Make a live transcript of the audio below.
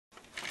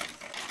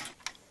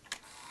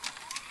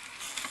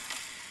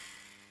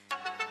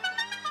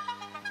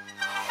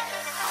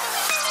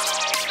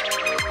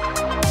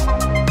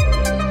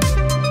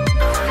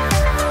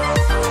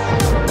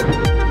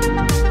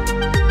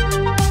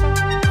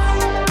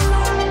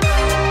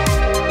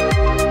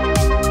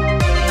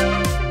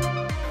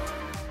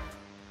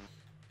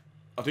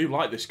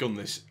like this gun,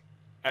 this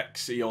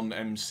Xeon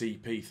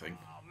MCP thing.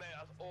 Oh, mate,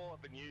 that's all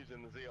I've been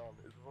using, the Xeon.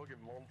 It's a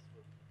fucking monster.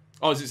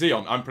 Oh, is it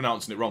Xeon? I'm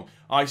pronouncing it wrong.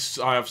 I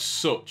have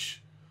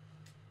such...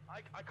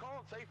 I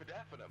can't say for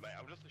definite, mate.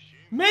 I'm just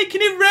assuming.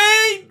 Making it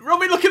rain!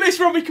 Robbie, look at this,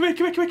 Robbie. Come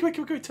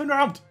here. Turn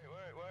around.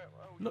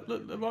 Wait. Look,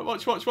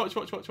 watch.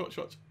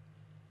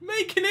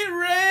 Making it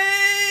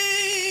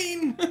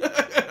rain!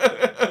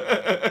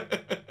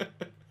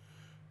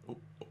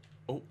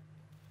 oh.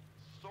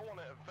 Someone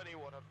at Infinity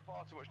Ward had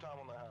far too much time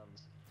on their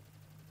hands.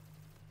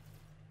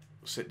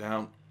 Sit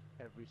down.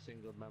 Every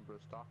single member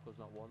of stock was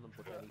not one of them,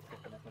 but any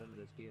fucking opponent of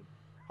this game.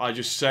 I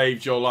just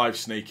saved your life,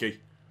 Sneaky.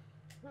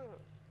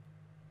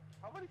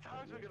 How many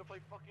times are we gonna play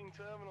fucking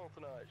Terminal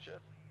tonight?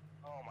 Shit.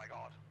 Oh my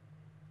god.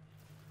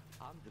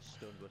 I'm just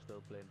stunned we're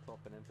still playing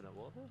fucking Infinite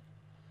Water.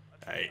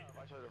 Hey. I've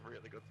actually had a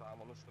really good time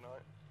on this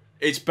tonight.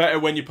 It's better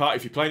when you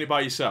if you're playing it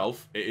by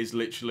yourself, it is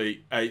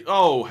literally a...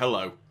 Oh,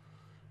 hello.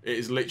 It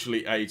is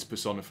literally AIDS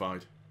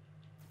personified.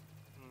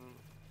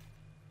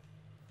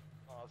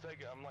 Oh, I'll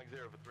take it. I'm like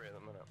 0 for 3 at the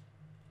minute.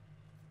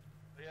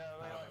 But yeah,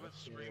 I was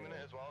streaming it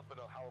as well. It's been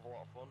a hell of a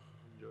lot of fun.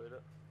 Enjoyed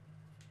it.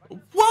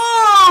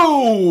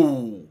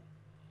 Whoa!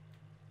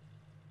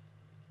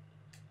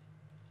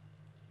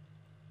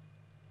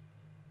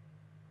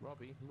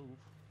 Robbie, move.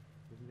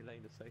 Give me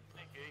lane to say.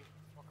 Nicky,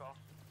 fuck off.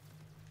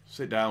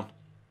 Sit down.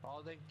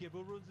 Oh, then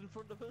GIBBON runs in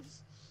front of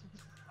us.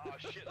 Oh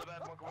shit, the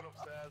bad one coming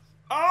upstairs.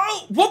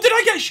 Oh! What did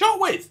I get shot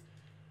with?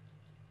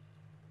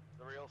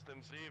 The real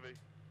Slim Stevie.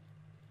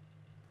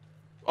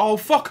 Oh,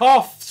 fuck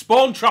off!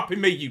 Spawn trapping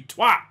me, you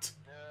twat!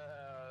 Yeah,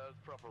 that's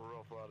proper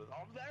rough, ladders.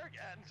 Oh, I'm there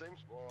again. Same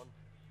spawn.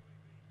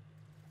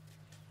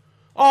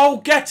 Oh,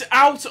 get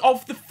out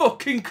of the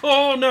fucking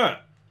corner!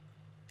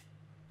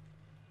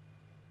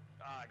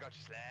 Ah, I got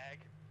you, slag.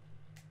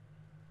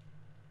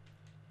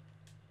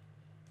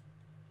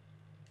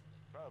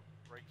 Trying to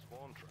break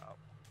spawn trap.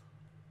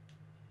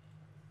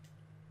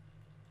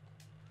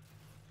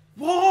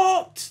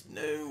 What?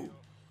 No.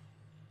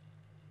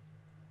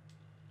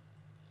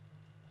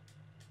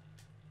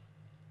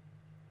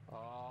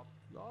 Oh,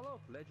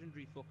 look,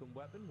 legendary fucking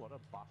weapon. What a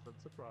bastard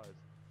surprise.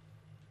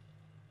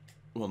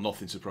 Well,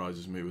 nothing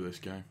surprises me with this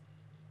game.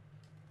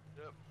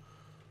 Yep.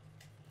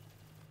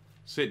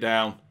 Sit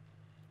down.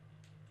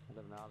 I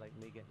don't know, like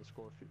me getting the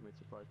score streak might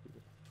surprise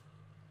people.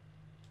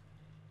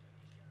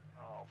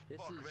 Oh, This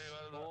fuck is me,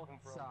 where did that come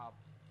from? WhatsApp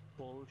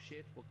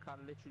bullshit. We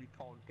literally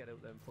can't get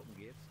out them fucking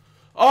gates.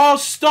 Oh,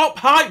 stop!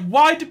 Hi!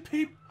 Why do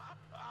people...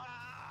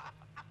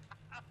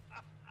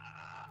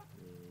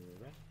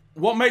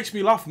 What makes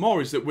me laugh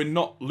more is that we're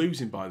not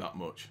losing by that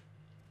much.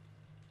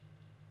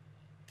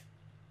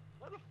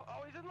 Where the f—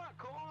 oh, he's in that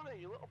corner,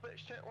 you little bitch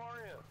shit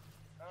warrior.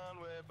 And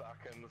we're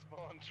back in the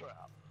spawn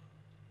trap.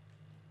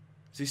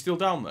 Is he still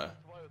down there?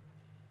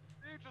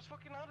 Dude, just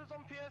fucking add us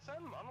on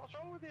PSN, man. What's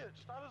wrong with you?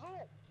 Just add us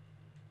all.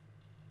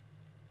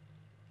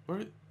 Where?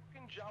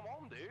 Fucking jam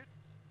on, dude.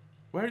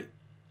 Where?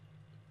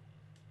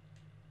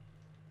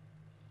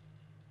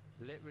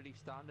 Literally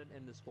standing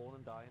in the spawn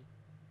and dying.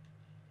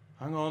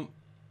 Hang on.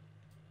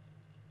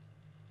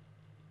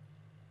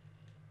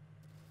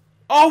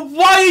 Oh,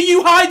 why are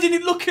you hiding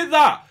it? Look at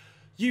that!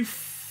 You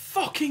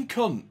fucking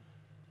cunt.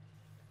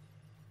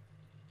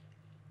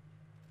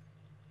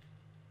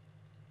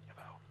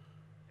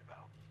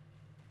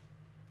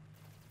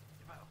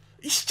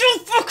 He's still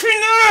fucking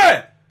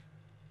there!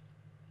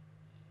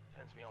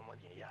 Turns me on when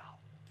you yell.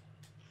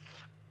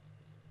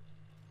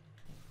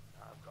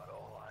 I've got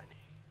all I need.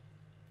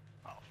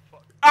 Oh,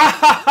 fuck. Ah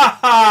ha ha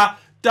ha!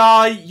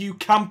 Die, you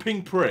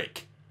camping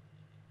prick.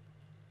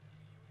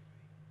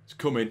 It's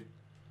coming.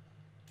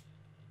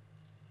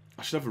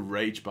 I should have a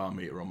rage bar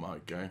meter on my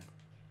game.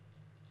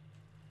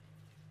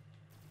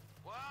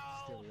 Wow,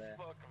 Still there.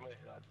 fuck me.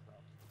 That's not—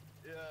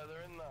 yeah,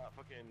 they're in that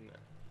fucking—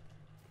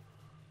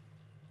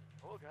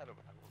 oh, look at him.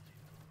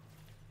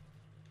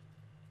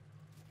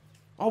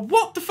 Oh,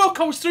 what the fuck?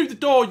 I was through the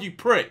door, you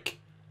prick.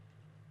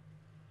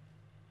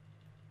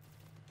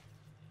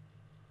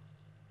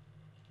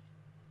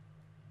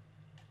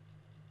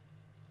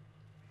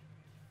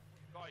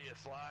 Got you,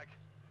 slag.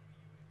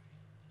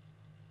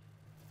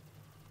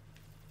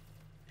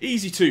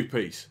 Easy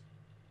two-piece.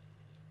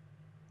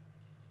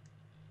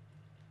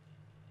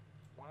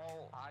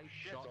 Well, I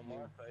shit shot on my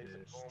you face and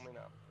first. call me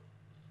now.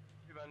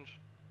 Revenge.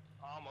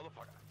 Ah,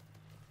 motherfucker.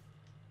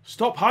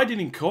 Stop hiding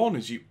in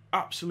corners, you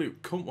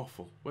absolute cunt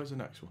waffle. Where's the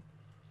next one?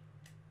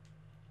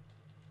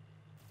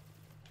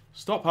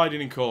 Stop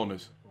hiding in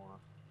corners.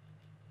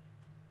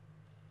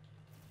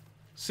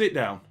 Sit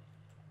down.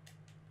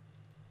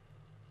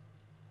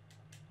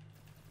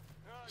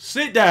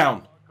 Sit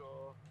down.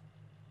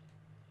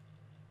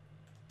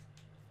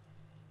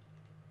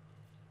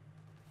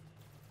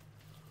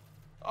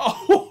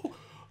 Oh,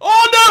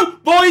 oh no!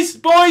 Boys,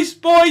 boys,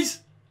 boys!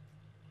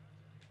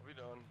 What have we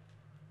done?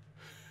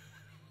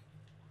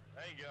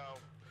 There you go.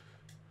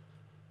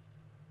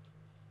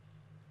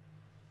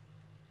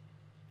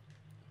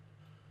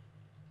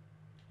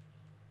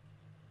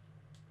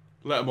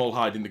 Let them all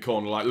hide in the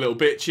corner like little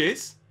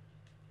bitches.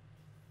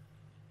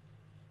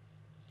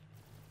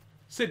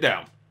 Sit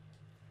down.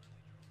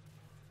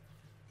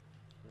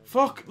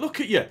 Fuck,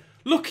 look at you.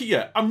 Look at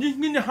you. I'm just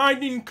gonna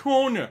hide in the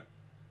corner.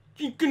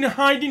 Just gonna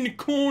hide in the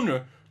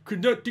corner. Cause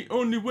that's the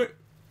only way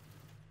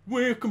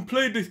I can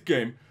play this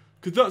game.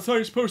 Cause that's how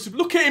it's supposed to be.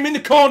 Look at him in the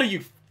corner,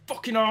 you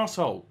fucking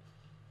arsehole.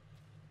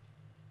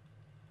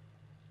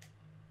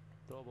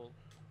 Double.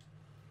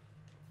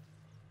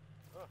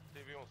 Oh,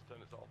 TV wants to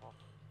turn itself off.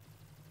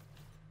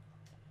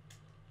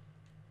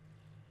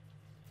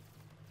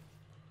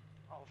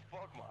 Oh,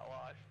 fuck my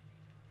life.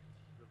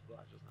 Just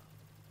that just now.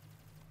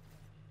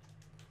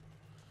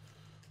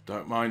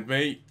 Don't mind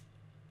me.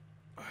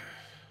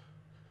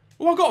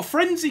 Oh, I got a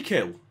frenzy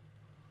kill.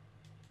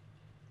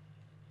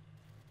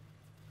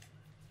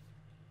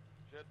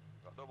 Shit,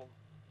 got double.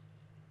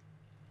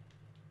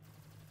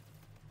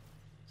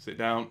 Sit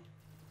down.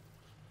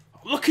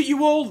 Look at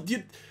you all.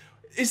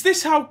 Is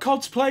this how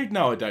COD's played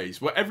nowadays?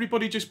 Where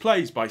everybody just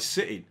plays by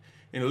sitting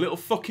in a little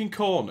fucking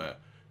corner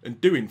and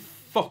doing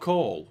fuck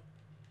all?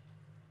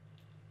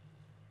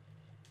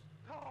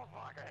 Oh,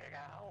 fucking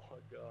hell. Oh,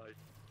 God.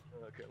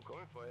 Okay, I'm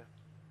coming for you.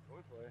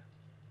 Coming for you.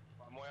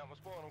 I'm way out my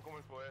spawn, I'm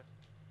coming for you.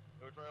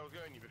 Which way I was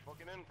going, you'd be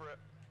fucking in for it.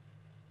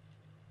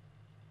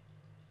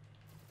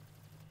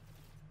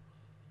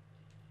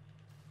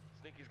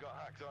 Sneaky's got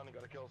hacks on and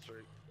got a kill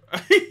streak.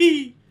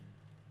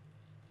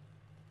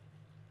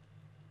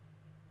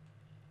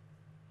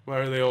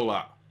 Where are they all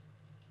at?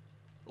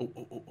 Oh.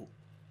 Kinda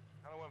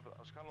went for that,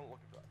 I was kinda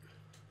looking for that.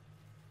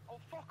 Oh,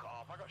 fuck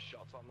off, I got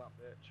shots on that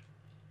bitch.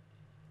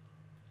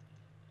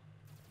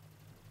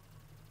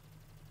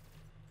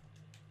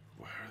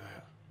 Where are they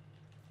at?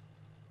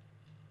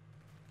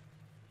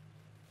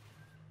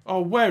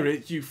 Oh, where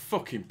is you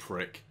fucking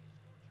prick?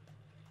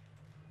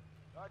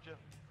 Gotcha.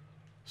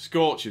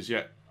 Scorchers,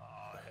 yeah.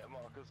 Ah, hit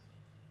markers.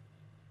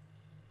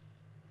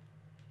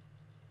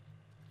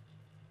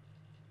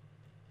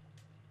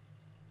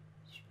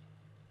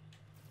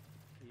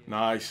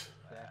 Nice.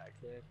 That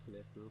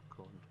little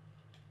cunt.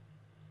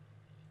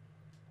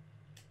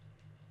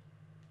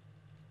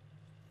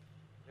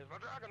 Here's my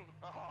dragon!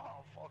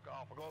 Oh, fuck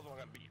off, of course I'm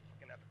gonna be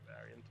fucking epic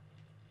variant.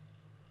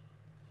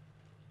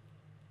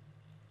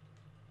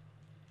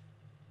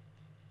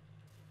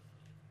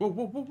 Whoa.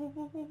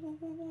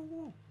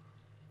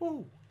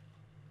 Whoa.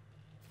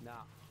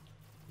 Nah.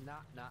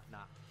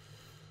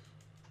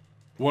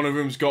 One of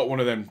them's got one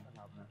of them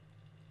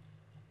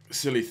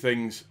silly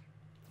things.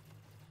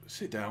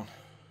 Sit down.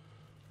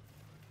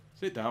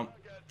 Sit down. I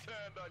get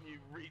turned on, you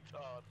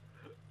retard.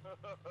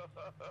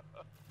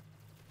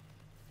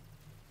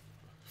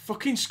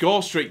 Fucking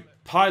score streak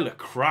pile of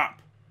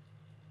crap.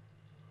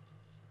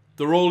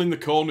 They're all in the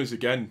corners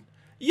again.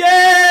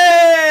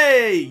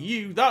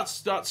 Yay!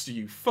 That's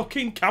you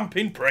fucking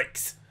camping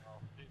pricks. Oh,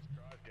 Jesus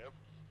Christ, Gib.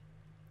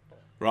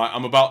 Right,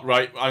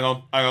 hang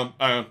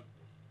on.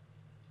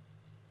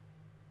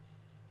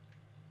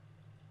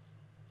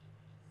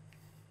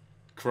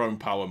 Chrome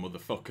power,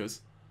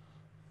 motherfuckers.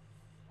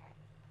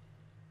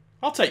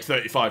 I'll take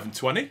 35 and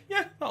 20.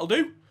 Yeah, that'll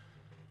do.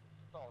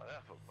 Not an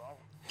effort, pal.